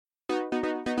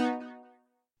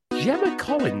Gemma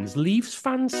Collins leaves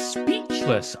fans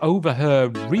speechless over her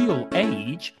real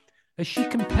age as she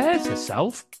compares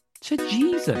herself to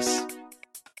Jesus.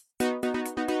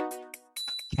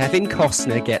 Kevin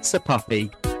Costner gets a puppy.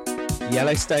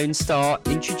 Yellowstone star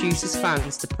introduces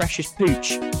fans to Precious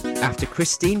Pooch after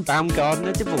Christine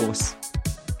Baumgartner divorce.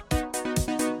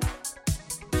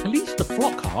 Calista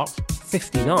Flockhart,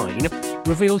 59,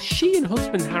 reveals she and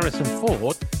husband Harrison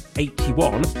Ford,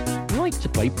 81, like to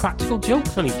play practical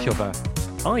jokes on each other.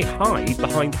 I hide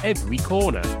behind every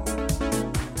corner.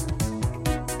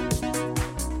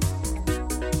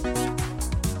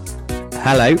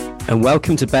 Hello, and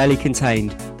welcome to Barely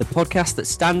Contained, the podcast that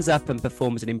stands up and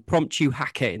performs an impromptu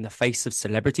hacker in the face of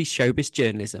celebrity showbiz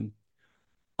journalism.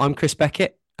 I'm Chris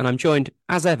Beckett, and I'm joined,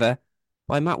 as ever,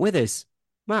 by Matt Withers.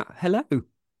 Matt, hello.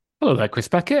 Hello there, Chris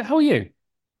Beckett. How are you?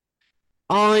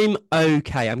 I'm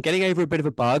okay. I'm getting over a bit of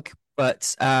a bug,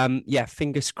 but yeah,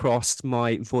 fingers crossed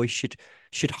my voice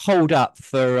should hold up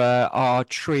for our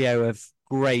trio of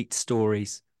great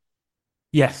stories.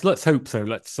 Yes, let's hope so.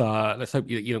 Let's hope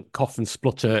you don't cough and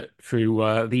splutter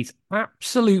through these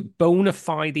absolute bona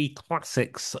fide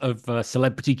classics of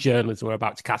celebrity journalism we're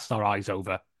about to cast our eyes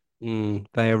over.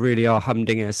 They really are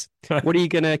humdingers. What are you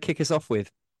going to kick us off with?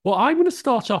 Well, I'm going to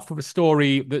start off with a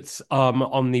story that's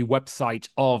on the website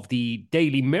of the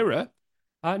Daily Mirror,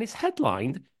 and it's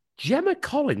headlined, Gemma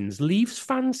Collins leaves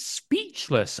fans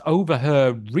speechless over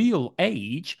her real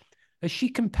age as she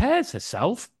compares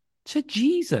herself to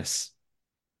Jesus.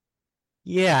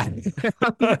 Yeah.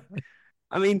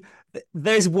 I mean,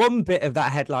 there's one bit of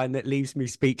that headline that leaves me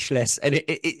speechless, and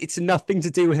it's nothing to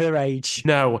do with her age.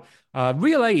 No,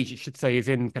 real age, it should say, is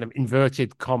in kind of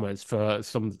inverted commas for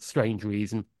some strange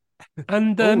reason.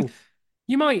 And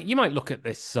you might look at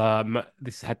this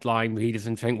this headline, readers,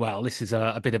 and think, well, this is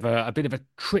a bit of a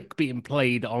trick being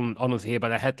played on us here by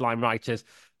the headline writers.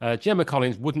 Gemma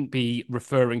Collins wouldn't be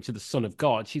referring to the Son of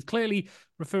God. She's clearly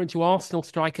referring to Arsenal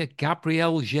striker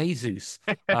Gabriel Jesus.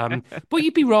 But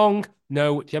you'd be wrong.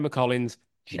 No, Gemma Collins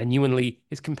genuinely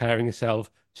is comparing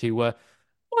herself to my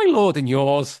Lord and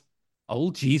yours,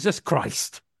 old Jesus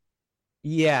Christ.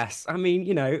 Yes, I mean,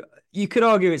 you could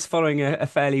argue it's following a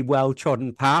fairly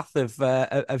well-trodden path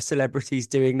of celebrities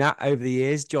doing that over the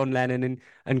years, John Lennon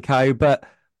and co. But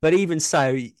even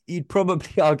so, you'd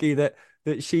probably argue that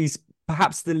she's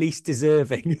perhaps the least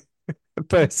deserving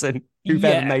person who've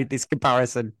ever made this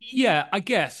comparison. Yeah, I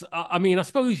guess. I mean, I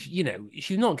suppose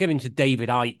she's not getting to David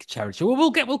Icke territory.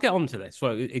 Well, we'll get onto this.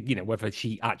 Well, whether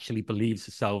she actually believes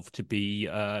herself to be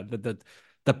the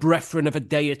brethren of a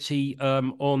deity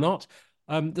or not.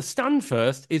 The stand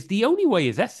first is the only way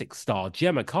is Essex star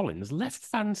Gemma Collins left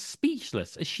fans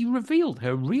speechless as she revealed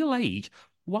her real age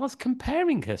whilst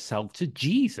comparing herself to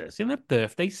Jesus in a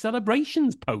birthday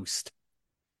celebrations post.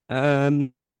 Her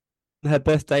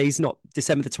birthday's not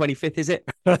December the 25th, is it?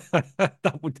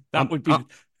 that would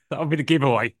be the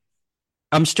giveaway.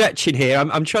 I'm stretching here.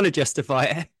 I'm trying to justify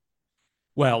it.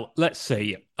 Well, let's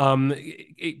see.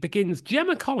 It begins,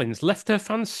 Gemma Collins left her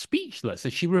fans speechless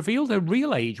as she revealed her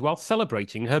real age while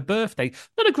celebrating her birthday.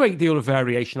 Not a great deal of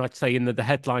variation, I'd say, in the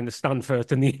headline, the stand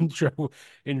first, and the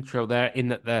intro there, in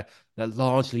that they're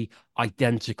largely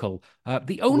identical.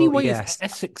 The only way is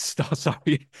Essex star,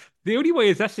 sorry. The only way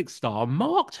is Essex star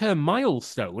marked her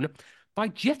milestone by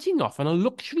jetting off on a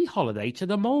luxury holiday to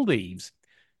the Maldives.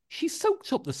 She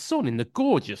soaked up the sun in the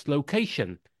gorgeous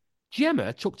location.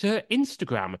 Gemma took to her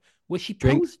Instagram where she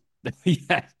posed.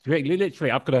 Yes,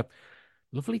 literally. I've got a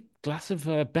lovely glass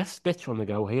of best bitter on the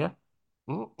go here.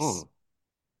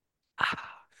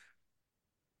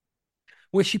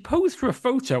 Where she posed for a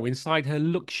photo inside her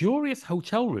luxurious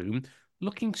hotel room,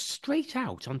 looking straight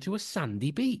out onto a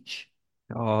sandy beach.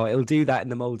 Oh, it'll do that in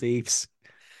the Maldives.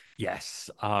 Yes.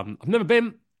 I've never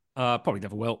been, probably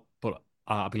never will, but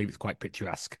I believe it's quite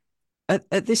picturesque.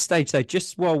 At this stage, though,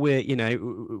 just while we're,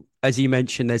 as you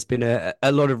mentioned, there's been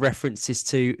a lot of references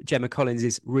to Gemma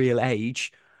Collins's real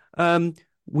age.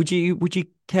 Would you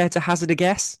care to hazard a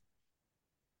guess?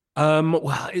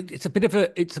 Well, it's a bit of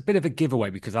a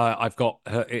giveaway because I've got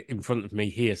her in front of me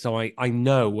here, so I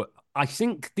know. I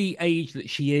think the age that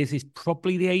she is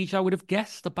probably the age I would have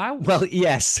guessed about. Well,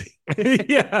 yes,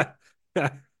 yeah.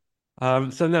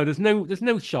 So no, there's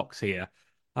no shocks here.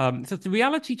 So the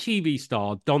reality TV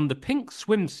star donned a pink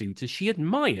swimsuit as she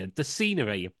admired the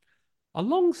scenery.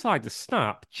 Alongside the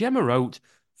snap, Gemma wrote,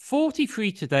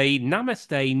 43 today,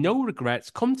 namaste, no regrets,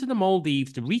 come to the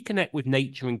Maldives to reconnect with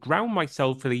nature and ground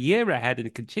myself for the year ahead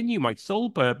and continue my sole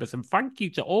purpose. And thank you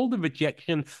to all the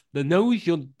rejection, the nose,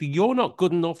 you're not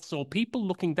good enough, so people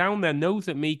looking down their nose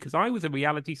at me because I was a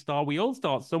reality star. We all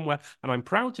start somewhere, and I'm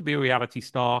proud to be a reality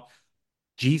star.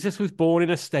 Jesus was born in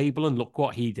a stable, and look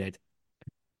what he did.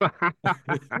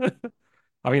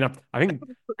 I mean, I think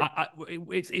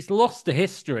it's lost to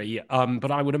history, but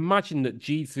I would imagine that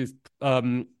Jesus'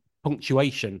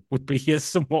 punctuation would be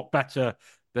somewhat better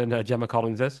than Gemma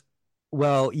Collins's.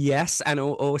 Well, yes, and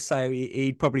also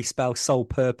he'd probably spell sole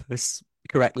purpose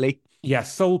correctly. Yeah,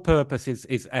 sole purpose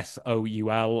is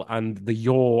SOUL, and the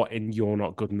you're in you're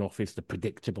not good enough is the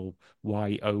predictable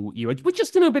YOU. We're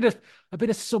just doing a bit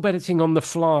of sub editing on the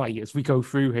fly as we go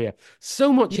through here.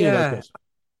 So much here though, Yeah, Chris.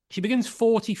 She begins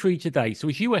 43 today. So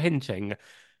as you were hinting,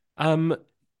 um,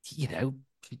 you know,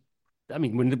 I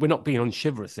mean, we're not being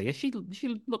unchivalrous here. She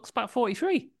looks about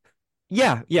 43.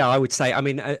 yeah, I would say. I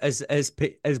mean, as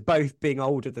both being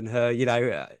older than her,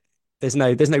 there's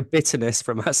no bitterness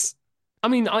from us. I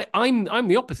mean, I'm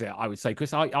the opposite, I would say,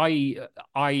 Chris. I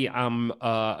am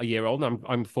a year old.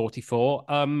 I'm 44.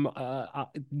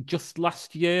 Just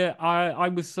last year, I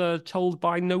was told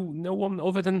by no one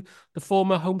other than the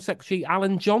former Home Secretary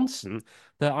Alan Johnson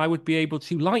that I would be able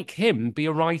to, like him, be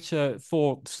a writer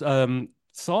for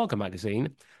Saga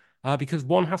magazine, because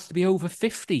one has to be over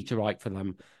 50 to write for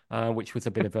them, which was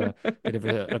a bit of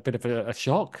a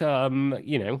shock.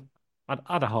 I'd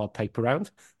had a hard paper round.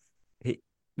 He,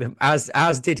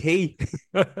 as did he.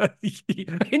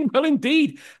 Well,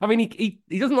 indeed. I mean,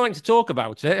 he doesn't like to talk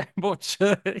about it, but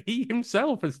he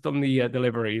himself has done the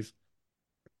deliveries.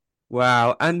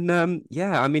 Wow. And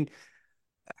yeah, I mean,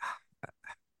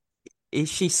 is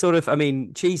she sort of? I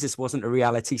mean, Jesus wasn't a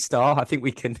reality star. I think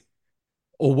we can.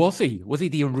 Or was he? Was he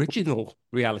the original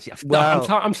reality? Well,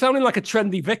 I'm sounding like a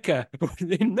trendy vicar, but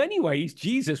in many ways,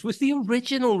 Jesus was the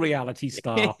original reality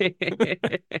star.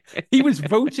 He was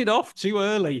voted off too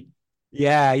early.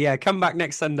 yeah. Come back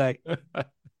next Sunday.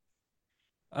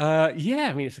 Yeah,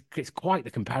 I mean, it's quite the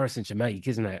comparison to make,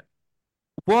 isn't it?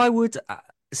 What I would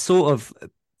sort of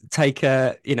take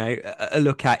a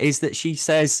look at is that she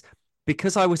says,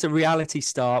 because I was a reality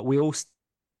star, we all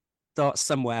start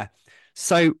somewhere.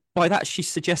 So by that, she's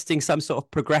suggesting some sort of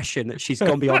progression that she's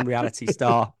gone beyond reality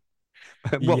star.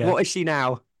 what Yeah. what is she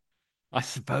now? I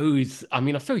suppose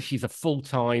she's a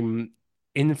full-time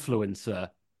influencer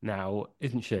now,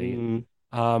 isn't she? Mm,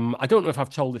 I don't know if I've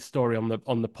told this story on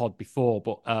the pod before,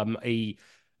 but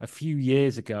a few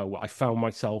years ago, I found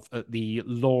myself at the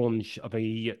launch of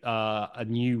a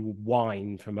new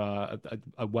wine from a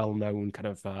well-known kind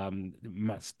of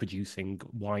mass-producing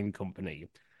wine company.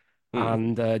 mm.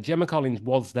 And Gemma Collins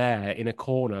was there in a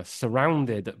corner,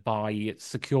 surrounded by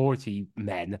security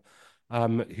men,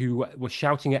 who were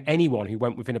shouting at anyone who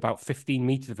went within about 15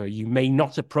 meters of her, "You may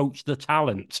not approach the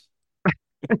talent."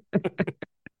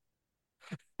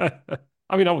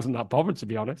 I mean, I wasn't that bothered, to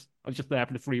be honest. I was just there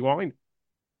for the free wine.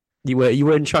 You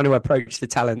weren't trying to approach the I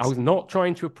talent. was not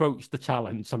trying to approach the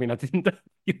talents. I mean, I didn't,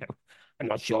 you know, I'm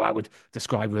not sure I would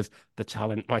describe her as the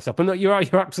talent myself. But no, you're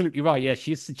right. You're absolutely right. Yeah,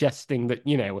 she's suggesting that,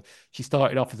 she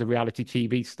started off as a reality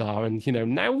TV star and,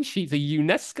 now she's a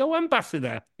UNESCO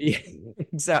ambassador. Yeah,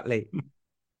 exactly.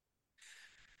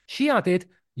 She added,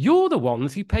 "You're the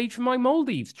ones who paid for my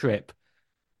Maldives trip.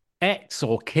 X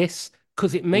or kiss,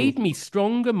 because it Mm. made me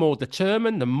stronger, more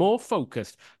determined, and more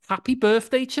focused. Happy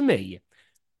birthday to me."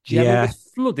 Gemma Yeah,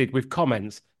 was flooded with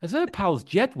comments. As her pals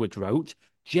Jedward wrote,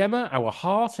 "Gemma, our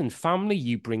heart and family,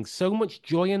 you bring so much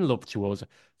joy and love to us,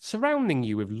 surrounding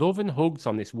you with love and hugs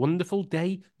on this wonderful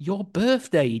day, your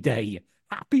birthday day.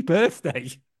 Happy birthday."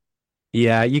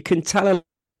 yeah. You can tell a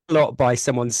lot by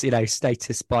someone's,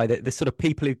 status by the sort of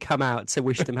people who come out to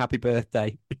wish them happy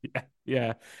birthday. Yeah,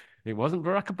 yeah. It wasn't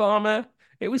Barack Obama,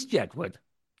 it was Jedward.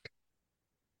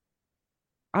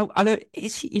 I know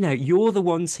you're the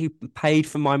ones who paid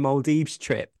for my Maldives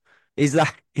trip. Is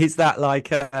that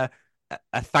like a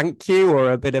thank you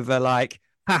or a bit of a like,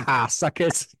 haha,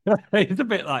 suckers? It's a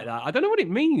bit like that. I don't know what it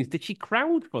means. Did she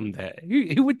crowdfund it?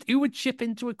 Who would chip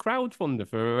into a crowdfunder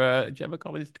for Gemma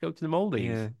Collins to go to the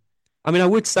Maldives? Yeah. I mean, I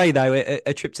would say though,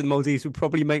 a trip to the Maldives would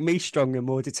probably make me stronger,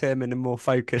 more determined, and more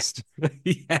focused.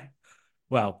 Yeah.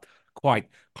 Well, quite.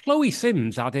 Chloe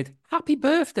Sims added, "Happy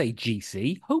birthday,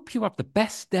 GC. Hope you have the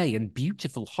best day and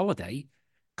beautiful holiday."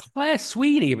 Claire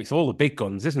Sweeney, it's all the big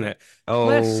guns, isn't it?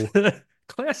 Claire, Oh,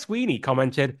 Claire Sweeney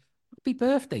commented, "Happy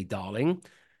birthday, darling."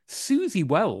 Susie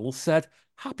Wells said,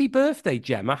 "Happy birthday,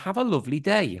 Gemma. Have a lovely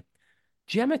day."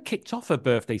 Gemma kicked off her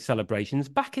birthday celebrations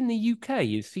back in the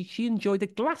UK as she enjoyed a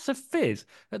glass of fizz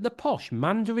at the posh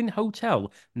Mandarin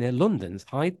Hotel near London's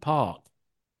Hyde Park.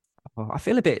 I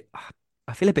feel a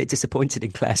bit disappointed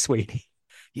in Claire Sweeney.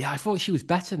 Yeah, I thought she was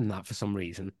better than that for some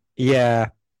reason. Yeah.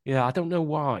 Yeah, I don't know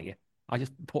why. I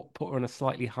just put her on a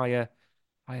slightly higher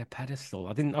pedestal.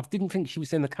 I didn't think she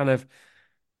was in the kind of,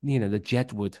 the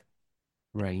Jedward.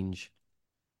 Range.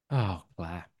 Oh,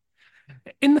 Claire.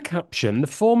 In the caption, the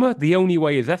former The Only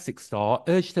Way is Essex star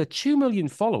urged her 2 million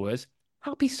followers,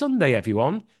 Happy Sunday,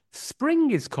 everyone.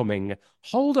 Spring is coming.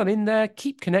 Hold on in there.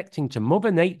 Keep connecting to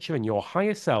Mother Nature and your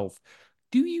higher self.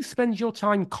 Do you spend your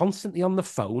time constantly on the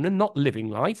phone and not living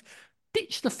life?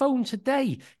 Ditch the phone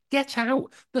today. Get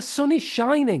out. The sun is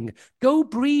shining. Go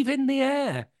breathe in the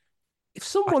air. If I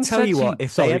someone tell said you to what, you,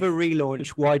 if they sorry, ever relaunch,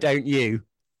 why don't you?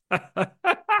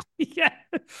 yeah.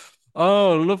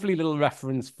 Oh, lovely little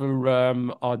reference for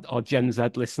our Gen Z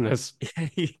listeners.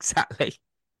 Exactly.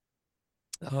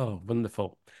 Oh,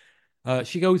 wonderful.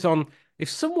 She goes on, if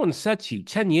someone said to you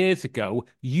 10 years ago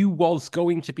you was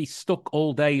going to be stuck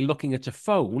all day looking at a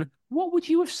phone, what would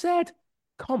you have said?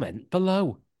 Comment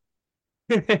below.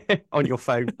 On your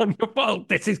phone. Well,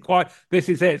 this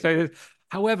is it. So,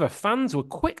 however, fans were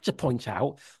quick to point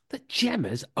out that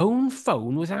Gemma's own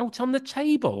phone was out on the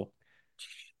table.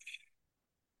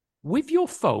 With your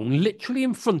phone literally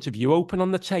in front of you, open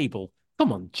on the table.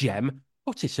 Come on, Gem,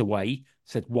 put it away,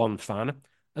 said one fan.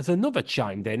 As another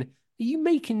chimed in, are you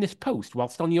making this post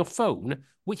whilst on your phone,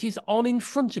 which is on in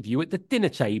front of you at the dinner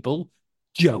table?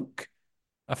 Joke.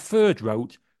 A third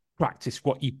wrote, practice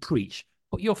what you preach.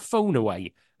 Put your phone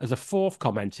away. As a fourth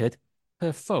commented,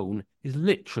 her phone is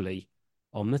literally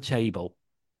on the table.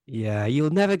 Yeah, you'll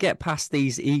never get past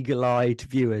these eagle-eyed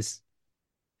viewers.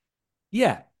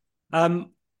 Yeah.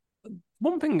 Um,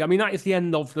 One thing, I mean, that is the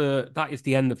end of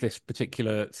this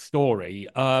particular story.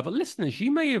 But listeners,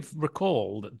 you may have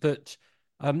recalled that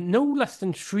no less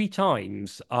than three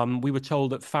times we were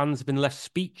told that fans have been left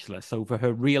speechless over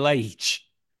her real age.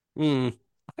 Mm.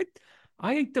 I,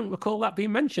 I don't recall that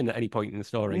being mentioned at any point in the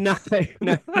story. No,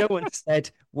 no one said,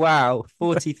 wow,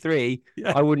 43.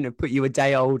 Yeah. I wouldn't have put you a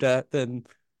day older than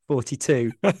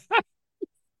 42.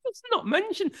 It's not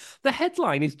mentioned. The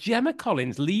headline is Gemma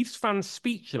Collins leaves fans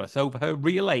speechless over her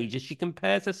real age as she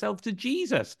compares herself to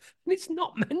Jesus. And it's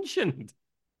not mentioned.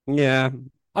 Yeah,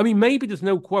 I mean, maybe there's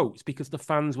no quotes because the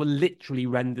fans were literally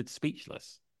rendered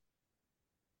speechless.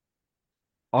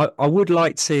 I would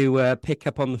like to pick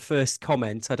up on the first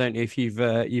comment. I don't know if you've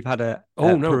had Oh,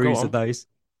 a no, go peruse of on. those.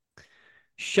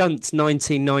 Shunt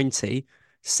 1990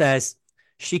 says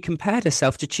she compared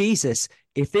herself to Jesus.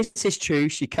 If this is true,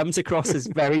 she comes across as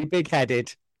very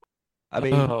big-headed. I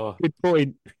mean, Oh, good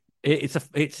point. it's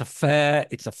a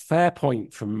fair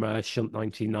point from Shunt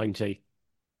 1990.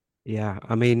 Yeah,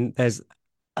 I mean, there's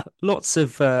lots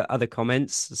of other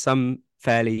comments, some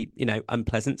fairly,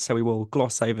 unpleasant, so we will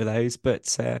gloss over those.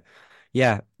 But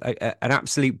yeah, an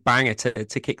absolute banger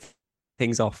to kick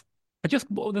things off. There's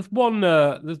one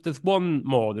more.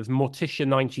 There's Morticia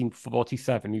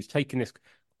 1947 who's taken this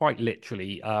quite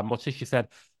literally. Morticia said,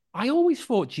 "I always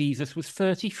thought Jesus was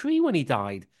 33 when he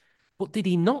died, but did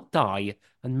he not die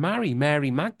and marry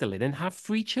Mary Magdalene and have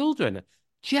three children?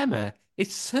 Gemma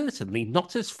is certainly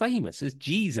not as famous as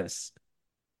Jesus."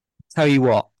 Tell you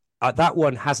what, that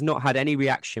one has not had any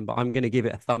reaction, but I'm going to give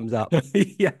it a thumbs up.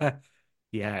 Yeah,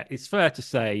 yeah, it's fair to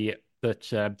say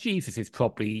that Jesus is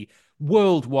probably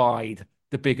worldwide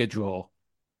the bigger draw.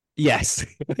 Yes.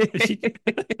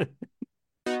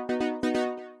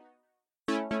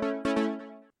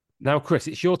 Now, Chris,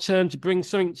 it's your turn to bring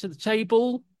something to the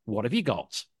table. What have you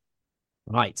got?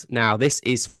 Right. Now, this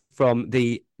is from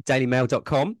the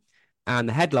dailymail.com and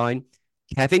the headline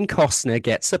Kevin Costner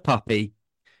gets a puppy.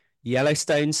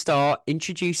 Yellowstone star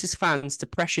introduces fans to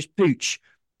Precious Pooch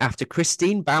after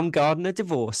Christine Baumgartner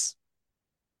divorce.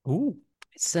 Ooh.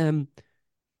 It's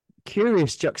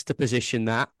curious juxtaposition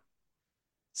that.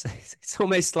 So it's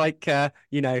almost like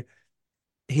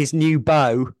his new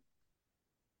beau.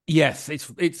 Yes,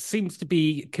 it seems to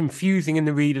be confusing in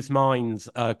the reader's minds,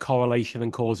 correlation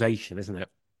and causation, isn't it?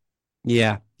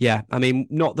 Yeah, yeah. I mean,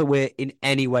 not that we're in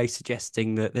any way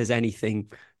suggesting that there's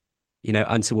anything,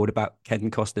 untoward about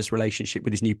Kevin Costner's relationship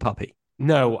with his new puppy.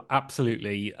 No,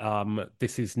 absolutely.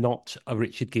 This is not a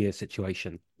Richard Gere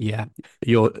situation. Yeah,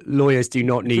 your lawyers do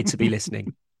not need to be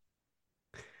listening.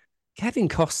 Kevin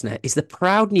Costner is the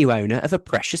proud new owner of a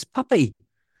precious puppy.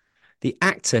 The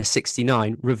actor,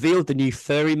 69, revealed the new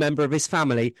furry member of his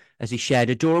family as he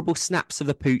shared adorable snaps of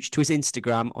the pooch to his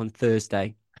Instagram on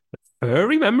Thursday.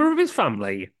 Furry member of his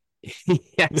family.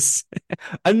 Yes.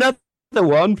 Another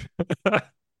one.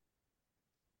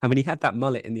 I mean, he had that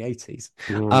mullet in the 80s.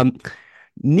 Mm.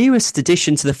 Newest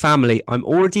addition to the family. I'm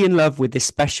already in love with this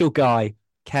special guy,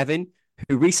 Kevin,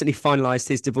 who recently finalized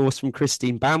his divorce from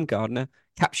Christine Baumgartner,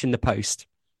 captioned the post.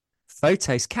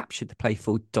 Photos captured the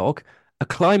playful dog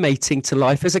acclimating to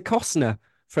life as a Costner,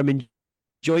 from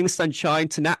enjoying the sunshine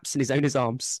to naps in his owner's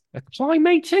arms.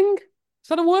 Acclimating? Is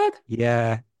that a word?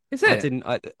 Yeah. Is I it? didn't.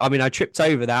 I mean, I tripped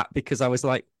over that because I was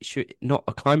like, should not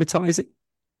acclimatizing?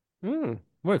 Hmm.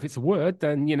 Well, if it's a word,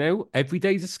 then every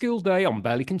day's a skills day on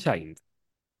Barely Contained.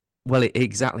 Well,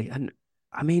 exactly. And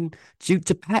I mean, do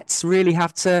pets really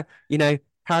have to,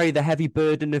 carry the heavy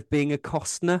burden of being a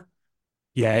Costner?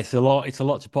 Yeah, it's a lot. It's a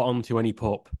lot to put onto any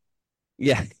pup.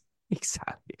 Yeah,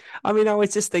 exactly. I mean, I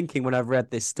was just thinking when I've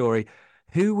read this story,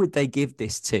 who would they give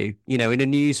this to? In a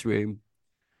newsroom.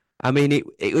 I mean,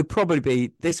 it would probably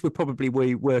be this would probably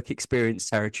be work experience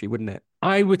territory, wouldn't it?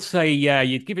 I would say, yeah,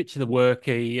 you'd give it to the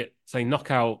workie, say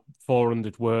knock out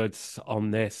 400 words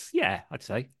on this. Yeah, I'd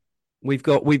say. We've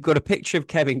got a picture of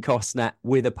Kevin Costner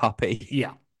with a puppy.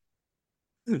 Yeah.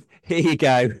 Here you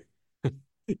go.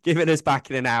 Give it us back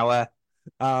in an hour.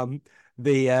 Um,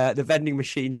 the vending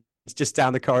machine's just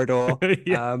down the corridor.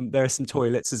 Yeah. There are some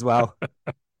toilets as well.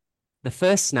 The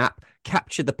first snap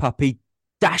captured the puppy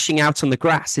dashing out on the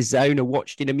grass. His owner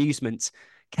watched in amusement.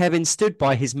 Kevin stood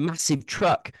by his massive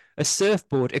truck, a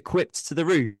surfboard equipped to the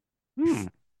roof. Hmm.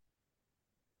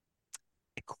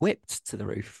 Equipped to the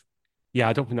roof. Yeah,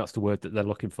 I don't think that's the word that they're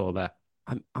looking for there.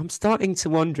 I'm starting to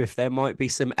wonder if there might be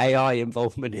some AI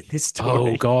involvement in this Oh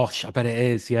story. gosh, I bet it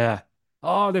is. Yeah.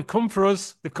 Oh, they've come for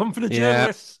us. They've come for the Yeah.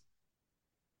 journalists.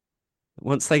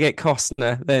 Once they get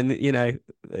Costner, then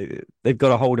they've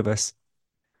got a hold of us.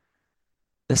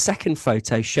 The second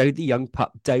photo showed the young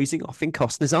pup dozing off in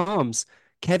Costner's arms.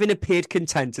 Kevin appeared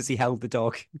content as he held the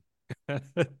dog.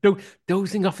 Do-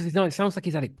 Dozing off his night. It sounds like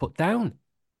he's had it put down.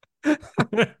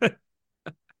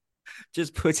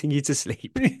 Just putting you to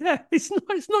sleep. Yeah, it's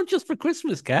not just for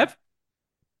Christmas, Kev.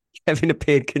 Kevin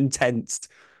appeared content.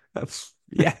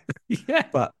 Yeah, Yeah.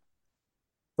 but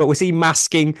was he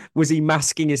masking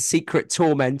his secret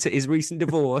torment at his recent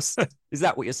divorce? Is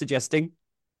that what you're suggesting?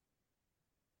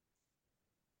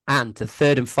 And the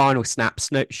third and final snap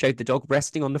showed the dog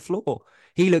resting on the floor.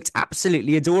 He looked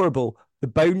absolutely adorable, the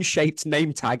bone-shaped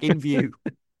name tag in view.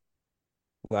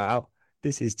 Wow,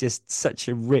 this is just such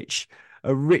a rich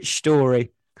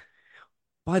story.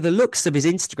 By the looks of his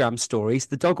Instagram stories,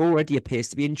 the dog already appears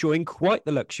to be enjoying quite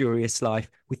the luxurious life,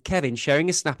 with Kevin sharing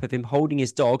a snap of him holding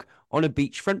his dog on a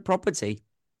beachfront property.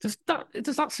 Does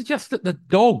that suggest that the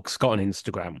dog's got an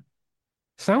Instagram?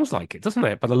 Sounds like it, doesn't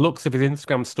it? By the looks of his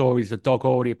Instagram stories, the dog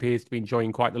already appears to be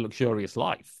enjoying quite the luxurious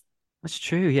life. That's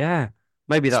true, yeah.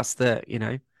 Maybe It's that's the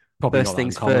probably not first that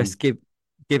things uncommon. first, give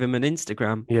him an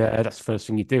Instagram. Yeah, that's the first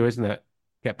thing you do, isn't it?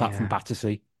 Get back from Yeah.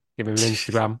 Battersea, give him an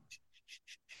Instagram.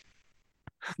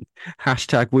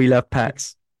 Hashtag we love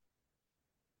pets.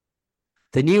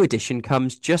 The new edition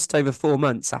comes just over 4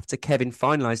 months after Kevin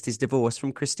finalised his divorce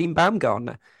from Christine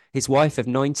Baumgartner, his wife of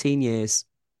 19 years.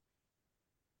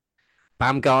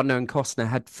 Baumgartner and Costner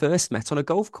had first met on a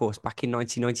golf course back in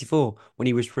 1994 when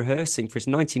he was rehearsing for his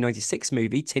 1996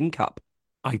 movie Tin Cup.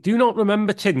 I do not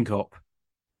remember Tin Cup.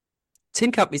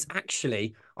 Tin Cup is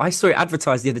actually, I saw it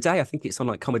advertised the other day. I think it's on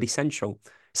like Comedy Central.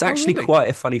 It's Oh, actually really? quite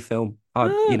a funny film. Ah,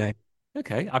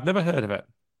 okay. I've never heard of it.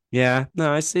 Yeah,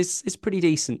 no, it's pretty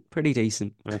decent, pretty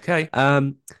decent. Okay.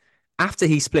 Um, After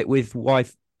he split with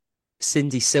wife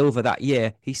Cindy Silver that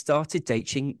year, he started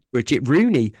dating Bridget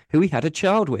Rooney, who he had a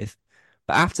child with.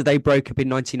 But after they broke up in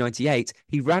 1998,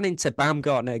 he ran into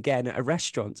Baumgartner again at a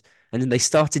restaurant, and then they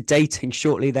started dating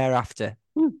shortly thereafter.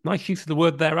 Nice use of the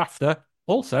word thereafter.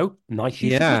 Also, nice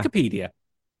use of Yeah, Wikipedia.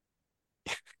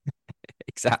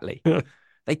 exactly.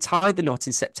 They tied the knot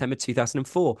in September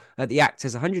 2004 at the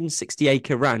actor's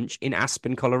 160-acre ranch in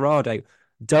Aspen, Colorado,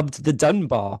 dubbed the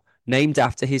Dunbar, named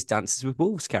after his Dances with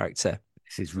Wolves character.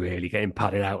 This is really getting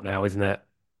padded out now, isn't it?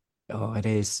 Oh, it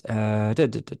is.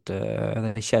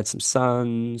 They shared some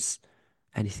sons.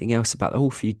 Anything else about a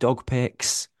few dog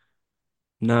pics?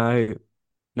 No,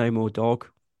 no more dog.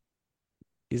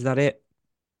 Is that it?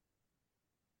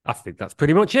 I think that's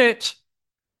pretty much it.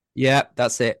 Yeah,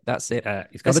 that's it. That's it.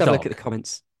 He's got Let's a have a look at dog. the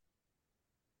comments.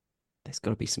 There's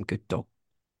got to be some good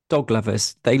dog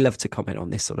lovers. They love to comment on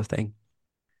this sort of thing.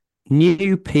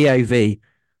 New POV.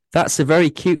 That's a very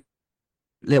cute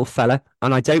little fella,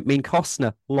 and I don't mean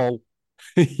Costner. Lol.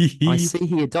 I see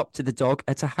he adopted the dog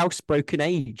at a housebroken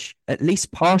age, at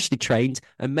least partially trained,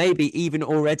 and maybe even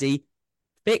already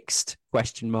fixed?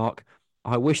 Question mark.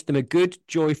 I wish them a good,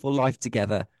 joyful life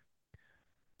together.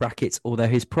 Brackets. Although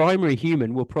his primary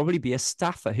human will probably be a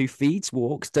staffer who feeds,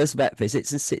 walks, does vet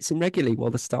visits, and sits in regularly while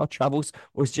the star travels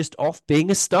or is just off being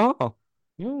a star.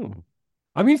 Hmm.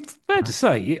 I mean, it's fair to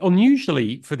say,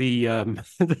 unusually for the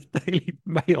the Daily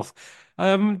Mail,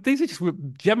 these are just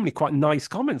generally quite nice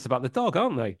comments about the dog,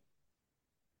 aren't they?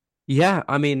 Yeah,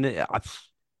 I mean,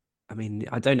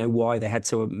 I don't know why they had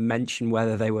to mention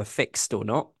whether they were fixed or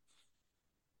not,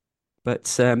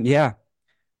 but yeah.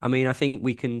 I mean, I think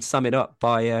we can sum it up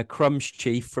by Crumbs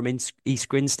Chief from East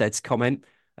Grinstead's comment,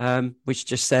 which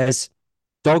just says,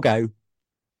 "Doggo."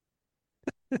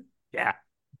 Yeah,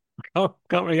 can't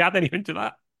really add anything to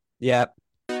that. Yeah.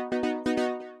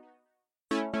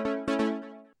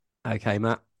 Okay,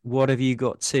 Matt. What have you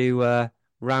got to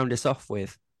round us off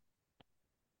with?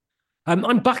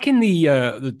 I'm back in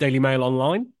the Daily Mail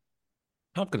online.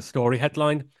 I've got a story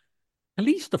headline.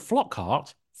 Calista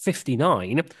Flockhart,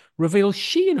 59, reveals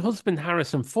she and husband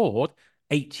Harrison Ford,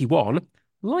 81,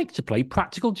 like to play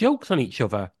practical jokes on each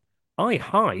other. I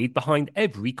hide behind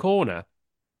every corner.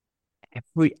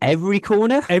 Every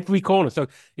corner? Every corner. So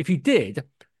if you did,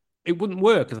 it wouldn't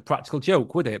work as a practical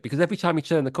joke, would it? Because every time you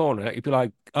turn the corner, it'd be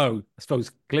like, oh, I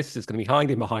suppose Calista's going to be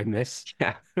hiding behind this.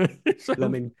 Yeah. I So,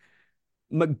 mean,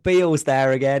 McBeal's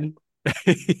there again.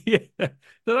 yeah.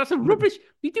 So that's a rubbish.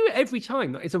 You do it every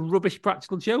time. It's a rubbish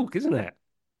practical joke, isn't it?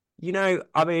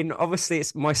 I mean, obviously,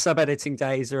 it's my sub-editing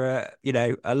days are,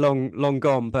 a long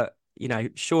gone, but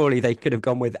surely they could have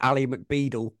gone with Ali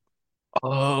McBeadle.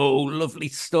 Oh, lovely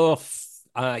stuff.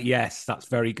 Yes, that's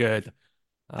very good.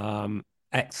 Um,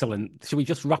 Excellent. Should we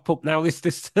just wrap up now this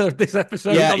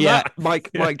episode Yeah, on yeah. that?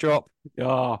 Mike, Yeah. mic drop.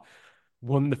 Oh,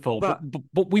 wonderful. But, But but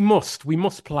but we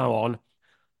must plow on.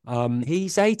 Um,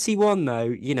 he's 81, though.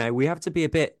 We have to be a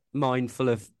bit mindful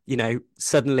of,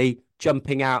 suddenly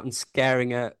jumping out and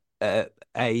scaring a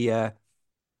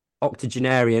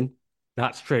octogenarian.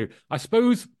 that's true. I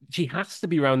suppose she has to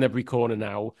be around every corner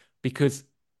now because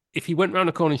if he went round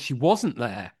a corner and she wasn't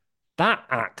there, that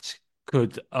act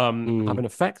could have Mm, an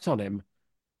effect on him.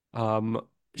 Um,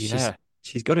 she's yeah.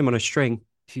 she's got him on a string.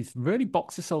 She's really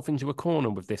boxed herself into a corner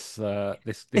with this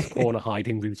corner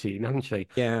hiding routine, hasn't she?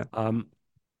 Yeah. Um,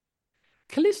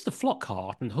 Calista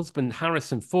Flockhart and husband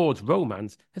Harrison Ford's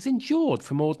romance has endured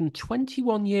for more than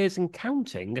 21 years and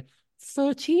counting,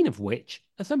 13 of which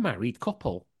as a married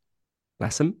couple.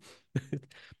 Bless him.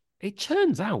 It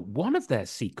turns out one of their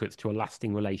secrets to a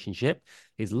lasting relationship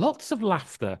is lots of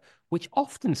laughter, which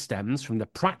often stems from the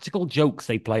practical jokes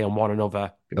they play on one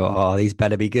another. Oh, these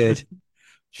better be good.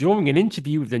 During an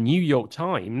interview with the New York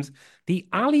Times, the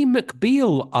Ally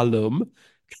McBeal alum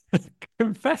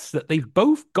confessed that they've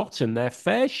both gotten their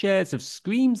fair shares of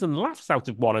screams and laughs out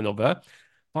of one another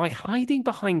by hiding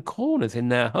behind corners in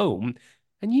their home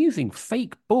and using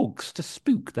fake bugs to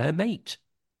spook their mate.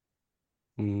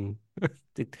 Mm.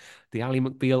 The, the Ally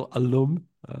McBeal alum.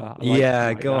 I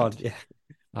Yeah, like God. that. Yeah.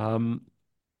 Um,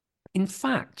 in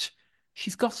fact,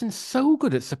 she's gotten so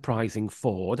good at surprising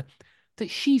Ford that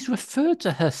she's referred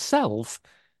to herself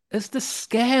as the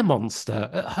scare monster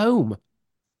at home.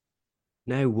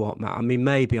 Know what, Matt? I mean,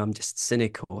 maybe I'm just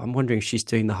cynical. I'm wondering if she's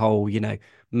doing the whole,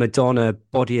 Madonna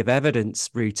body of evidence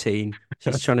routine.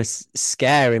 She's trying to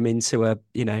scare him into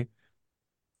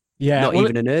Yeah, not well,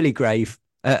 even an early grave,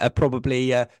 a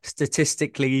probably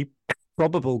statistically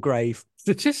probable grave.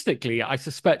 statistically, I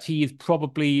suspect he is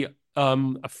probably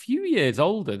a few years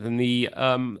older than the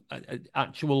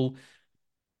actual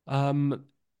um,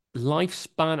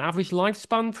 average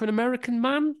lifespan for an American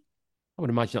man. I would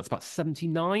imagine that's about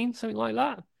 79, something like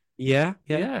that. Yeah,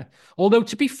 yeah. Yeah. Although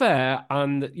to be fair,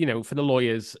 and for the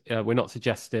lawyers, we're not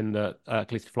suggesting that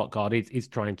Calista Flockhart is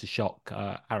trying to shock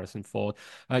Harrison Ford.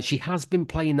 She has been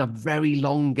playing a very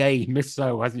long game, if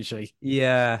so, hasn't she?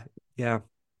 Yeah, yeah.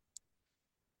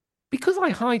 Because I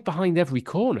hide behind every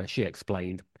corner, she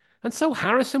explained. And so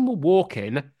Harrison will walk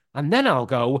in, and then I'll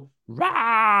go,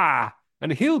 rah!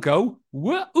 And he'll go,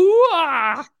 wah,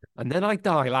 ooh, and then I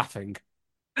die laughing.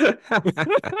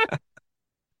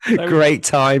 So, Great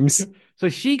times. so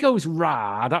she goes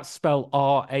rah, that's spelled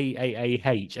Raah.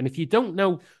 And if you don't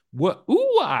know what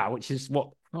ooh, which is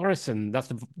what Harrison, that's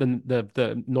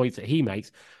the noise that he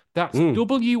makes, that's Mm,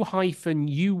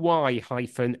 W-UY-AAH.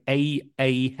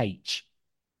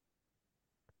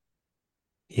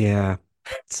 yeah.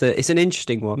 It's an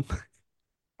interesting one.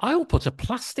 I'll put a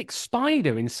plastic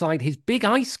spider inside his big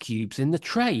ice cubes in the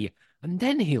tray, and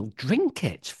then he'll drink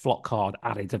it, Flockhart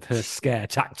added of her scare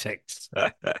tactics.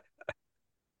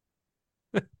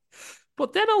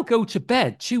 But then I'll go to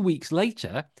bed 2 weeks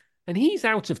later, and he's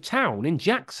out of town in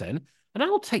Jackson, and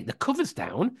I'll take the covers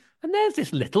down, and there's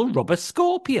this little rubber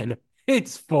scorpion.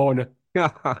 It's fun.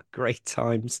 Great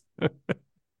times.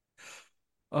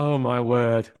 Oh my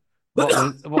word. What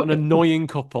an annoying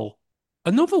couple.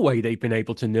 Another way they've been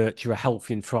able to nurture a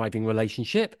healthy and thriving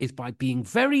relationship is by being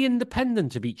very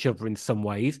independent of each other in some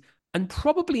ways and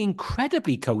probably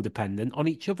incredibly codependent on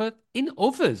each other in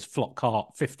others,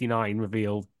 Flockhart 59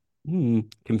 revealed.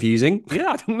 Confusing.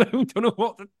 Yeah, I don't know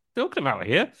what they're talking about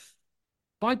here.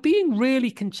 By being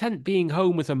really content being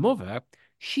home as a mother,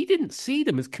 she didn't see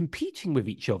them as competing with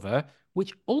each other,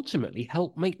 which ultimately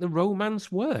helped make the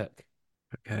romance work.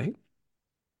 Okay.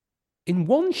 In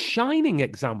one shining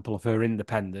example of her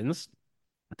independence,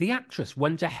 the actress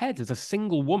went ahead as a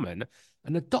single woman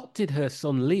and adopted her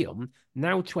son Liam,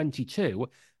 now 22,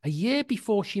 a year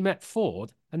before she met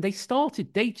Ford, and they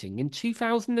started dating in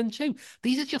 2002.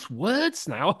 These are just words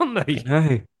now, aren't I they?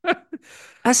 know.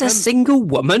 As a um, single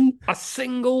woman. a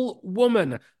single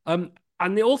woman.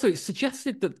 And they also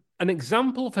suggested that an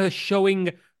example of her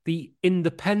showing the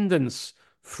independence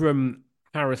from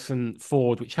Harrison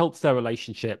Ford, which helps their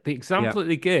relationship, the Yeah. example that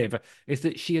they give is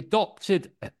that she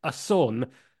adopted a son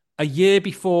a year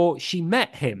before she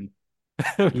met him.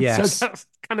 So Yes. that's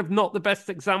kind of not the best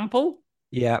example.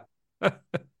 Yeah.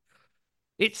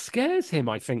 It scares him,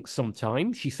 I think,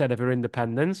 sometimes, she said of her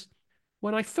independence.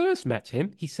 When I first met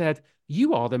him, he said,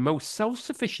 "You are the most self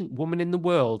sufficient woman in the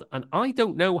world, and I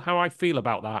don't know how I feel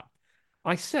about that."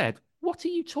 I said, "What are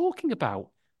you talking about?"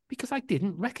 Because I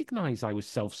didn't recognize I was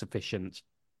self sufficient.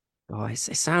 Oh, it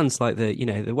sounds like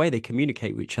the way they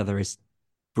communicate with each other is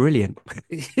brilliant.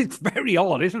 It's very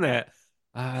odd, isn't it?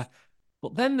 Uh,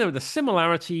 but then there are the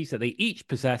similarities that they each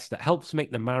possess that helps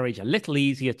make the marriage a little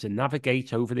easier to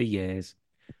navigate over the years.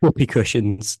 Whoopee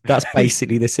cushions. That's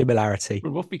basically the similarity.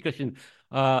 Whoopee cushion,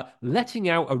 letting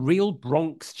out a real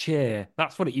Bronx cheer.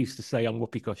 That's what it used to say on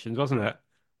whoopee cushions, wasn't it?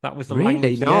 That was the Really?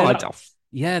 language. No, I don't.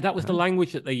 Yeah, that was the No.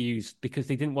 language that they used because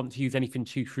they didn't want to use anything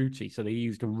too fruity, so they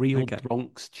used a real Okay.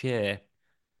 Bronx cheer.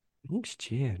 Thanks,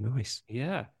 cheer. Nice.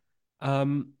 Yeah.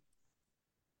 Um,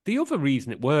 the other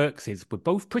reason it works is we're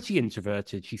both pretty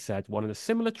introverted, she said. One of the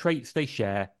similar traits they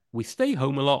share. We stay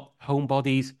home a lot,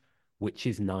 homebodies, which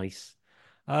is nice.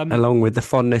 Um, Along with the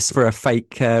fondness for a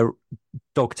fake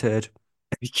dog turd.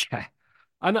 Yeah.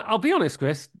 And I'll be honest,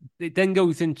 Chris, it then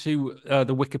goes into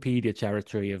the Wikipedia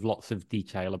territory of lots of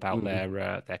detail about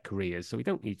Mm. their careers. So we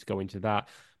don't need to go into that.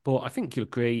 But I think you'll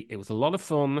agree it was a lot of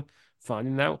fun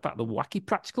finding out about the wacky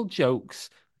practical jokes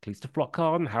Calista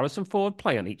Flockhart and Harrison Ford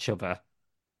play on each other.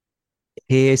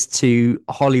 Here's to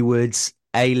Hollywood's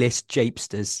A-list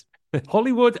japesters.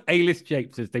 Hollywood A-list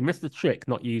japesters. They missed the trick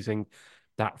not using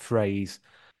that phrase.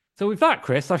 So with that,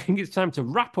 Chris, I think it's time to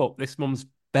wrap up this month's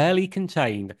Barely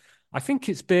Contained. I think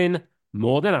it's been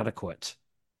more than adequate.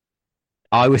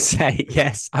 I would say,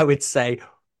 yes, I would say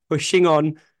pushing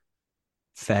on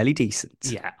fairly decent.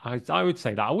 Yeah, I would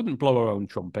say that. I wouldn't blow our own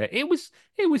trumpet. It was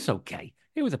okay.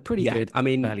 It was a pretty Yeah, good, I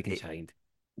mean, barely contained.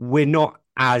 we're not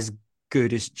as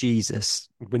good as Jesus.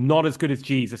 We're not as good as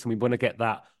Jesus, and we want to get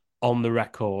that on the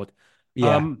record.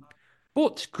 Yeah. Um,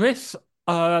 but Chris,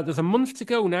 there's a month to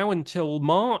go now until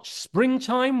March,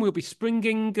 springtime. We'll be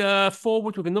springing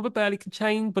forward with another barely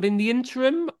contained. But in the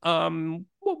interim,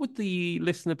 what would the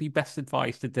listener be best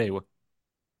advised to do?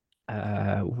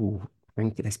 Ooh,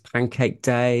 there's Pancake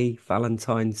Day,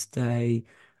 Valentine's Day.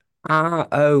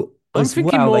 Oh, I'm as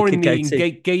thinking well, they more in could go the to.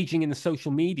 engaging in the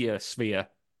social media sphere.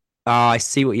 I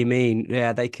see what you mean.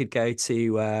 Yeah, they could go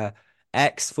to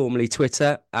X, formerly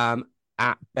Twitter,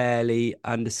 at barely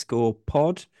underscore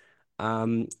pod,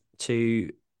 to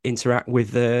interact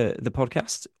with the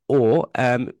podcast. Or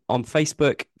on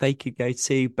Facebook, they could go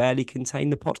to barely contain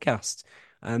the podcast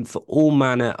for all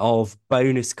manner of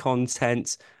bonus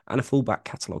content and a full back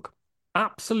catalogue.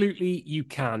 Absolutely, you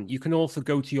can. You can also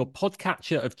go to your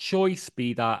podcatcher of choice,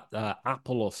 be that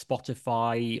Apple or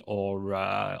Spotify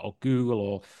or Google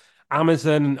or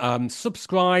Amazon.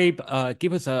 Subscribe,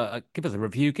 give us a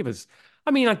review. Give us.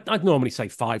 I mean, I'd normally say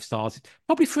 5 stars,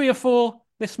 probably 3 or 4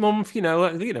 this month.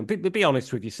 Be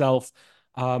honest with yourself.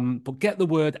 But get the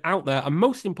word out there. And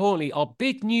most importantly, our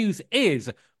big news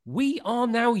is we are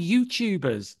now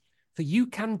YouTubers. So you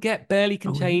can get Barely Oh,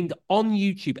 yeah. Contained on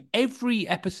YouTube. Every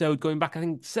episode, going back, I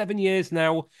think 7 years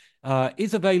now,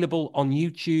 is available on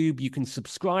YouTube. You can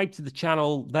subscribe to the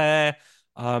channel there.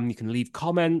 You can leave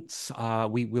comments.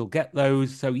 We will get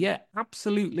those. So yeah,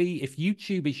 absolutely. If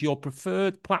YouTube is your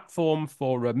preferred platform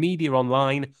for media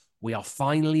online, we are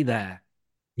finally there.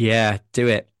 Yeah, do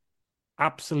it.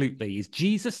 Absolutely. Is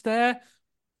Jesus there?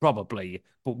 Probably,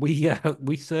 but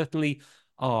we certainly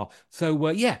are. So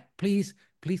yeah, please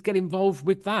get involved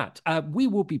with that. We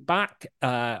will be back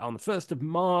on the 1st of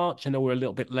March. I know we're a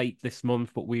little bit late this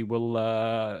month, but we will.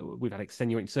 We've had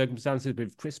extenuating circumstances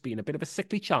with Chris being a bit of a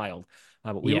sickly child,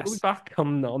 but we will be Yes. back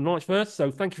on March 1st. So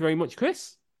thank you very much,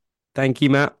 Chris, Thank you,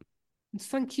 Matt. and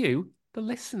thank you, the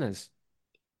listeners.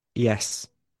 Yes.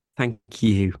 Thank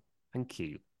you. Thank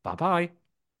you. Bye bye.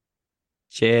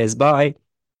 Cheers. Bye.